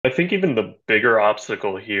I think even the bigger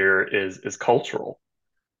obstacle here is cultural.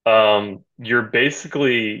 You're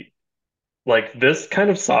basically like this kind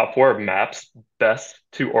of software maps best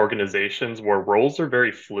to organizations where roles are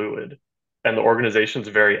very fluid and the organization's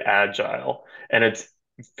very agile. And it's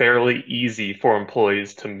fairly easy for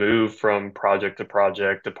employees to move from project to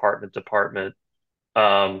project, department to department,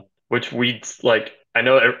 which we like. I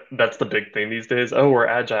know that's the big thing these days. Oh, we're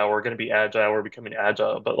agile. We're going to be agile. We're becoming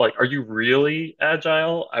agile. But like, are you really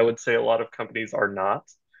agile? I would say a lot of companies are not.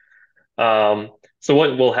 So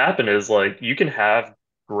what will happen is like you can have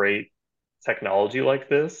great technology like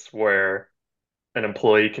this where an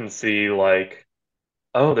employee can see like,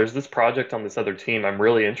 oh, there's this project on this other team. I'm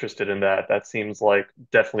really interested in that. That seems like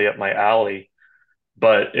definitely up my alley.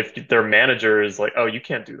 But if their manager is like, oh, you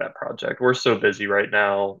can't do that project. We're so busy right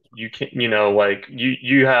now. You can't, like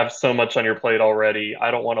you have so much on your plate already. I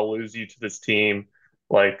don't want to lose you to this team.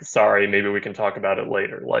 Like, sorry, maybe we can talk about it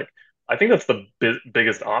later. Like, I think that's the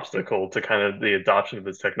biggest obstacle to kind of the adoption of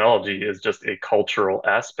this technology is just a cultural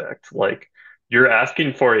aspect. Like, you're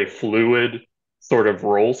asking for a fluid sort of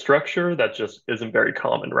role structure that just isn't very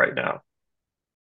common right now.